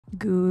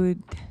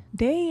Good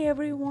day,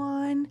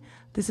 everyone.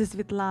 This is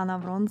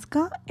Svetlana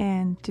Vronska,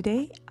 and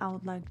today I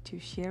would like to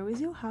share with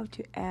you how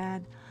to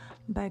add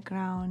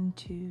background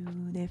to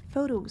the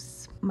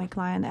photos. My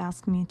client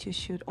asked me to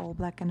shoot all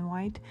black and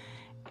white,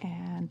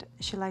 and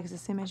she likes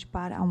this image,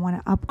 but I want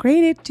to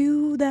upgrade it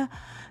to the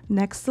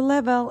next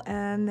level,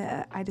 and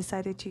I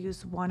decided to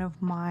use one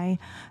of my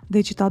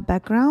digital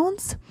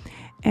backgrounds.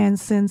 And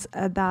since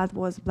that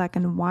was black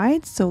and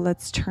white, so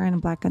let's turn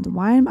black and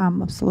white.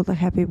 I'm absolutely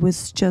happy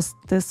with just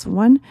this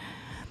one.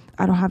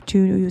 I don't have to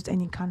use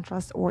any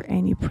contrast or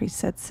any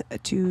presets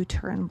to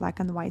turn black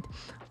and white.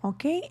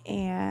 Okay,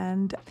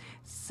 and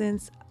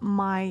since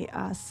my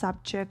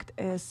subject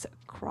is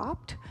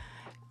cropped,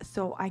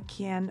 so I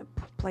can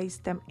place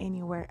them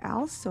anywhere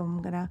else. So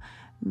I'm gonna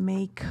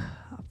make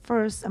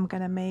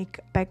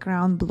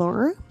background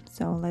blur.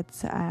 So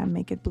let's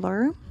make it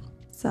blur.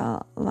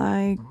 So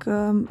I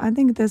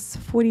think this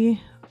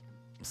 40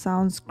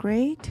 sounds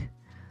great,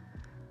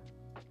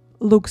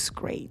 looks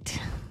great,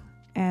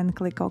 and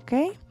click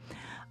OK.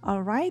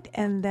 All right,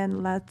 and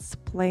then let's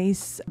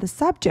place the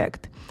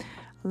subject.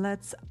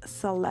 Let's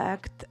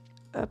select,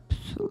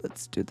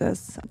 let's do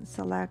this,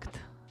 select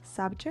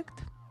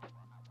subject.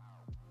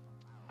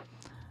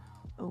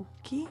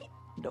 Okie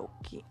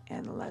dokie,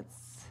 and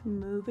let's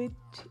move it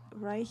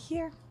right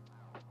here.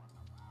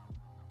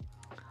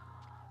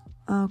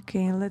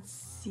 Okay, let's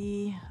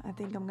see. I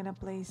think I'm gonna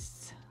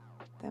place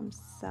them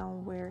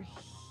somewhere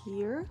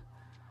here.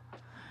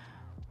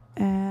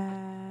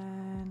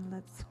 And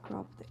let's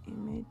crop the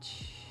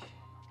image.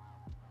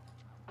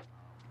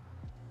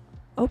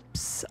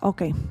 Oops.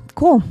 Okay,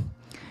 cool.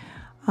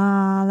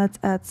 Let's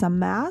add some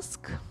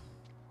mask.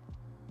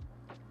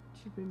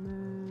 Should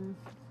remove.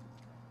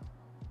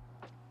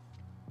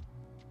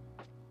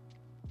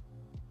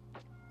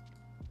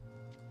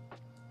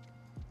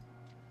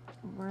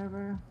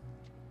 Wherever.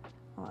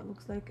 Oh, it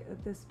looks like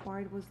this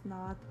part was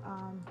not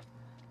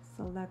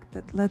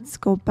selected. Let's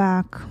go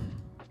back.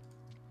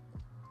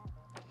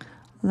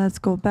 Let's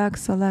go back,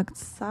 select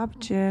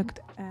subject,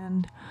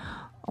 and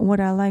what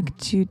I like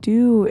to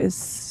do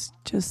is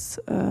just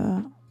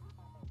and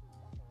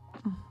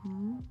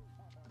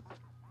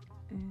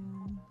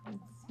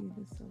let's see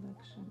the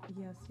selection.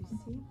 Yes, you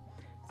see.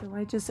 So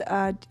I just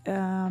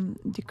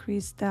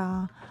decrease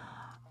the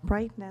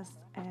brightness,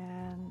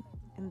 and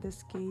in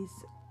this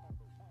case,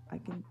 I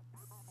can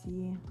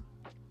see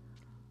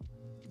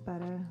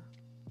better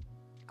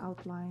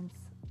outlines.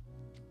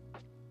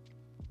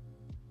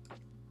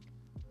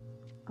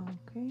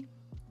 Okay,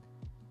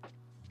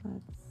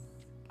 let's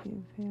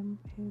give him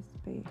his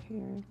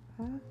hair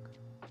back,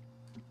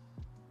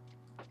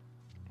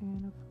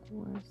 and of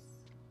course,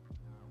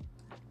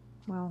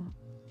 well,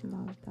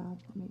 not that,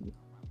 maybe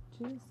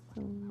just a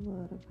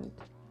little bit.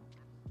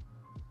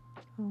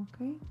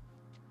 Okay,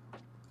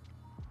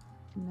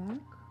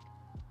 neck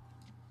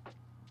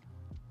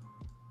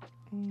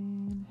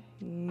and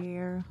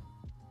hair.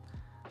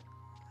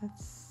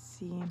 Let's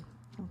see.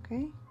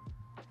 Okay,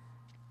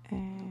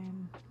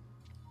 and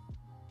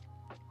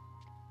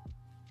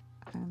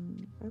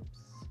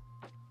oops,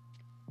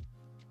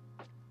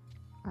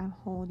 I'm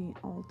holding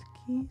Alt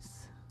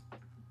keys.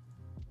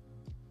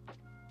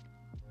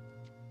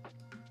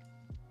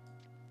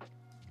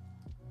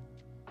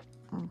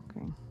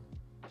 Okay,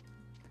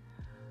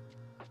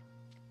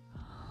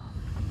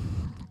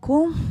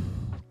 cool.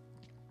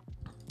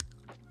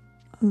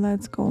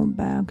 Let's go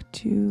back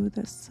to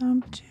the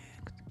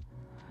subject,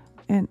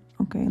 and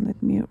okay,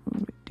 let me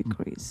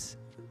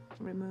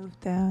remove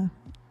the,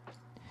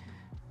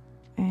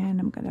 and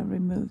I'm gonna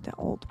remove the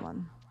old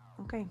one.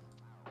 Okay,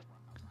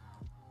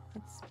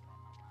 let's,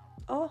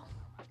 oh,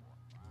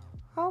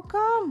 how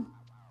come?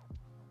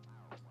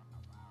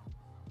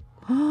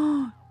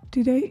 Oh,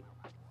 did I?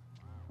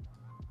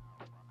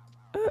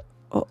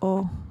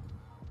 Oh.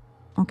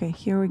 Okay,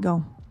 here we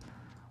go.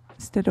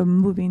 Instead of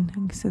moving,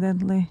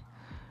 accidentally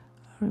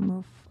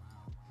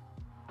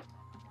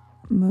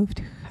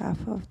moved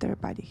half of their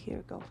body.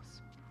 Here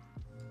goes.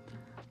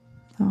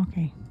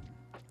 Okay,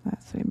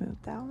 let's remove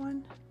that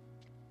one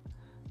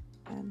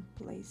and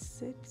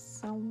place it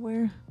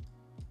somewhere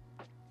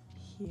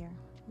here,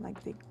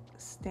 like they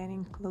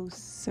standing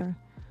closer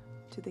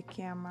to the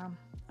camera.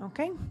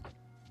 Okay,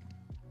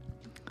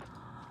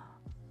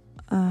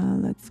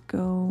 let's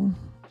go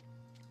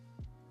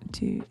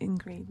to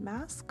engrave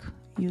mask.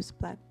 Use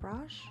black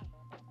brush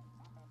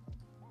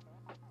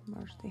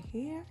the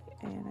hair,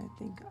 and I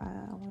think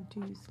I want to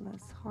use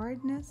less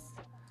hardness,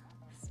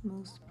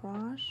 smooth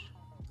brush.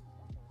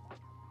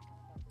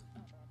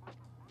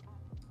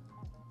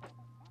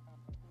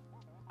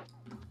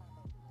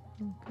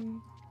 Okay,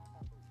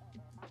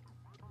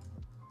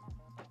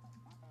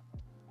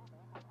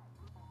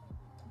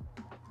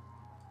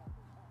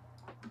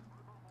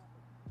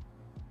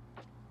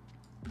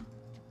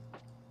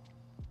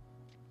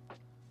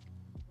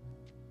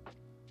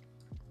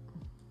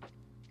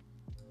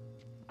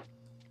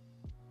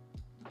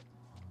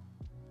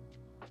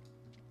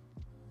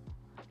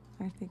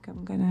 I think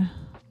I'm gonna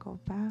go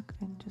back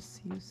and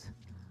just use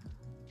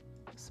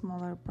a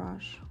smaller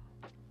brush.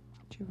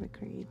 to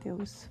recreate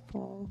those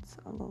folds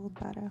a little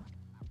better.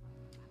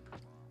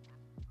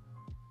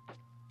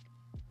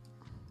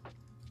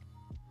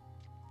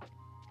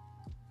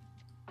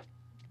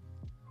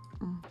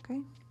 Okay.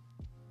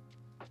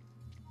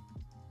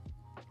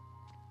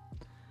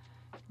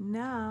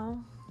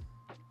 Now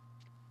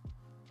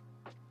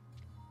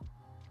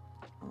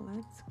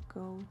let's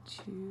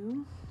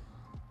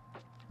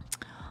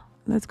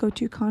go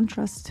to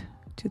contrast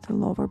to the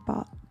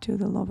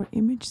lower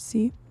image.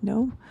 See,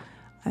 no,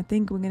 I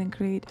think we're gonna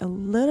create a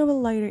little bit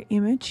lighter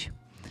image.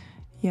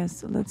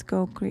 Yes, let's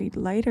go create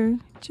lighter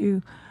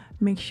to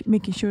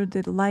making sure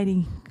that the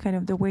lighting, kind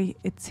of the way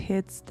it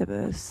hits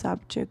the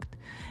subject.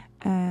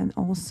 And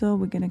also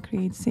we're gonna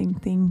create same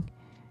thing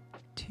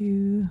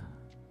to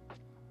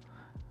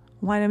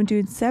why I'm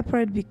doing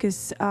separate,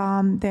 because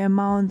the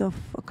amount of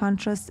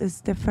contrast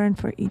is different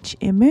for each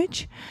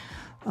image.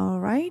 All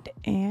right,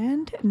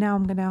 and now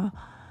I'm gonna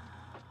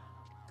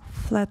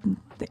flatten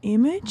the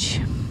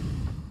image,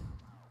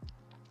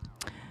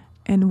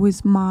 and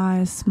with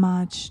my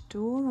smudge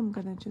tool I'm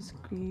gonna just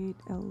create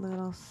a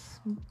little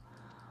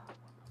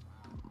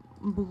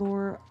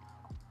blur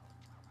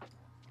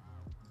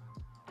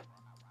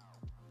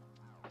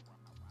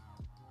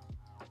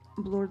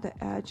the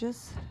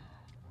edges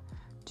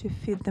to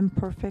fit them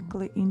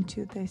perfectly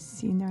into the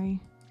scenery.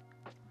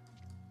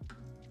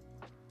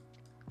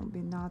 It'll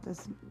be not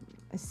as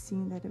a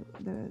scene that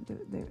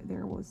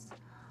there was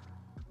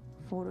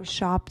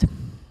photoshopped.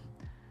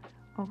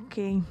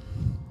 Okay,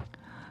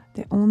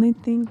 the only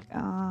thing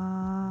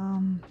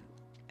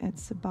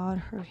it's about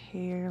her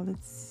hair.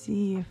 Let's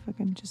see if I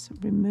can just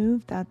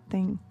remove that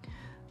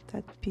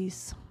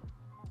piece,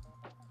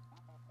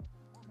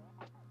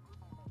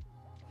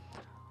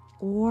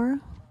 or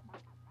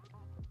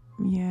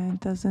yeah, it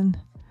doesn't.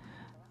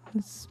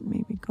 Let's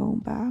maybe go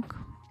back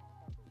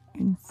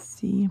and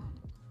see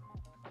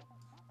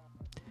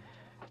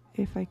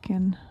if I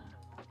can.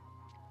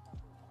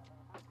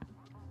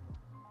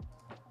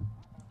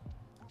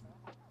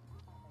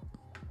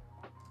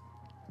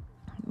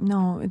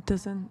 No, it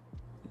doesn't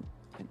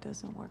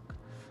work.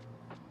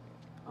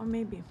 Or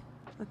maybe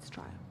let's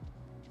try.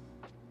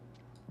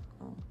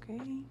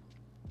 Okay,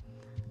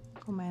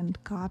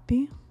 command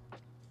copy,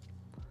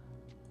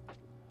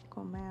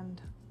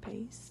 command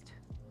paste.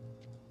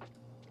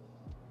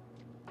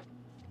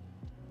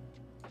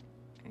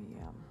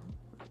 Yeah,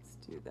 let's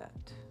do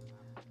that.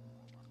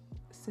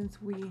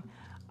 Since we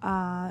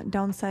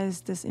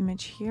downsized this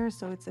image here,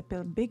 so it's a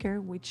bit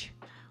bigger, which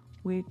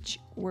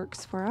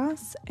works for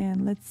us.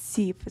 And let's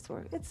see if it's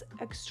work. It's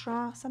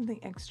extra, something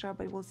extra,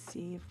 but we'll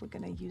see if we're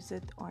gonna use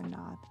it or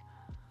not.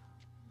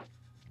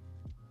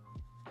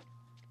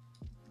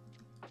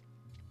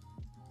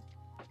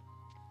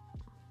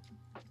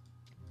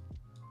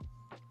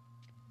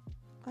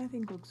 I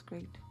think looks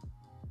great.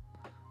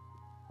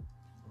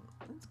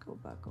 Let's go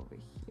back over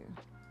here.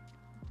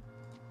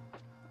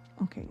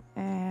 Okay,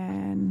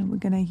 and we're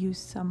gonna use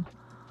some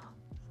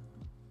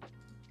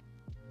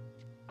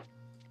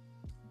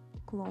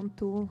clone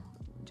tool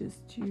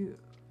just to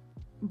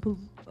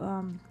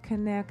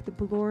connect the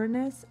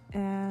blurriness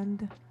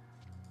and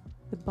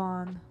the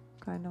bond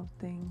kind of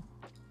thing.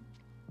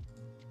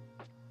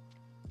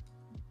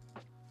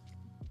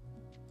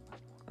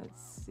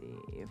 Let's see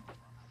if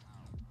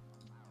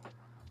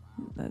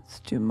that's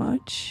too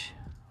much.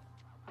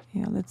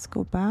 Yeah, let's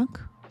go back.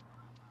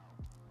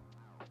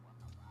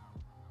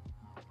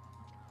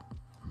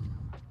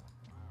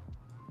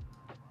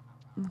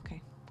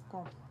 Okay,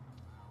 cool.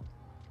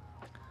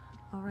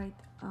 All right,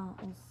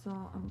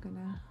 also I'm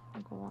gonna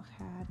go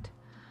ahead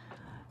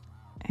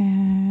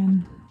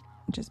and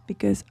just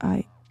because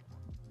I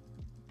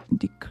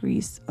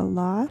decrease a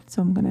lot,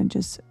 so I'm gonna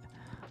just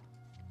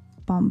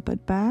bump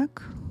it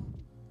back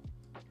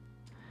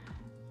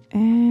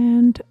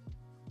and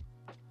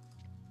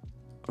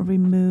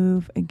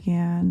remove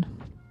again,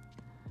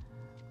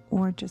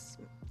 or just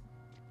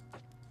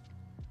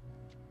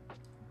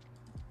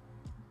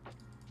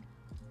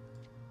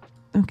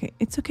okay,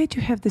 it's okay to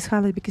have this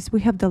highlight because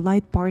we have the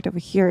light part over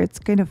here. It's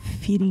kind of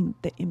feeding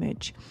the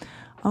image.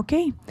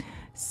 Okay,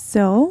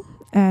 so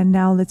and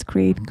now let's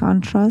create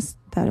contrast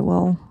that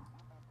will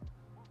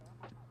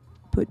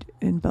put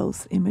in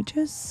both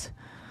images.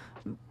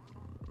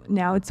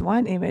 Now it's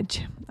one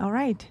image. All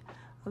right,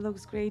 it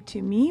looks great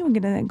to me. We're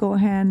gonna go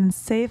ahead and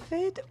save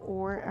it,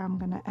 or I'm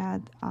gonna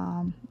add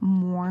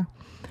more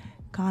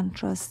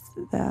contrast.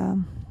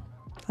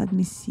 Let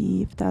me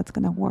see if that's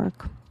gonna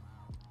work.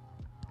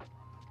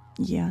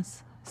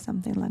 Yes,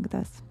 something like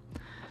this.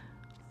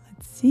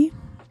 Let's see.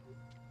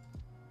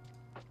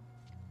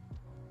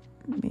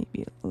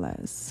 Maybe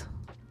less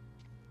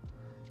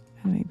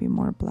and maybe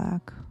more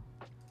black.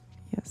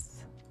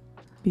 Yes,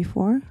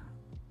 before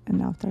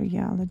and after.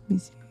 Yeah, let me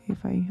see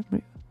if I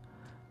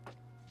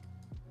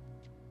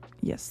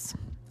yes.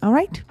 All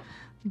right,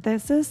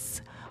 this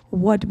is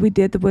what we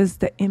did with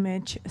the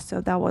image.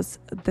 So that was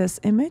this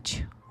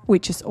image,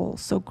 which is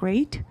also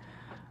great.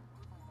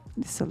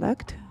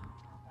 Select,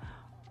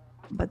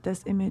 but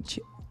this image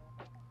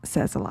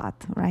says a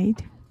lot,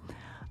 right?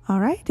 All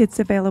right, it's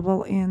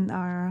available in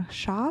our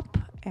shop.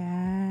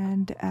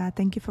 And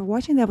thank you for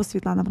watching. That was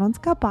Svetlana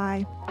Bronska.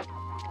 Bye.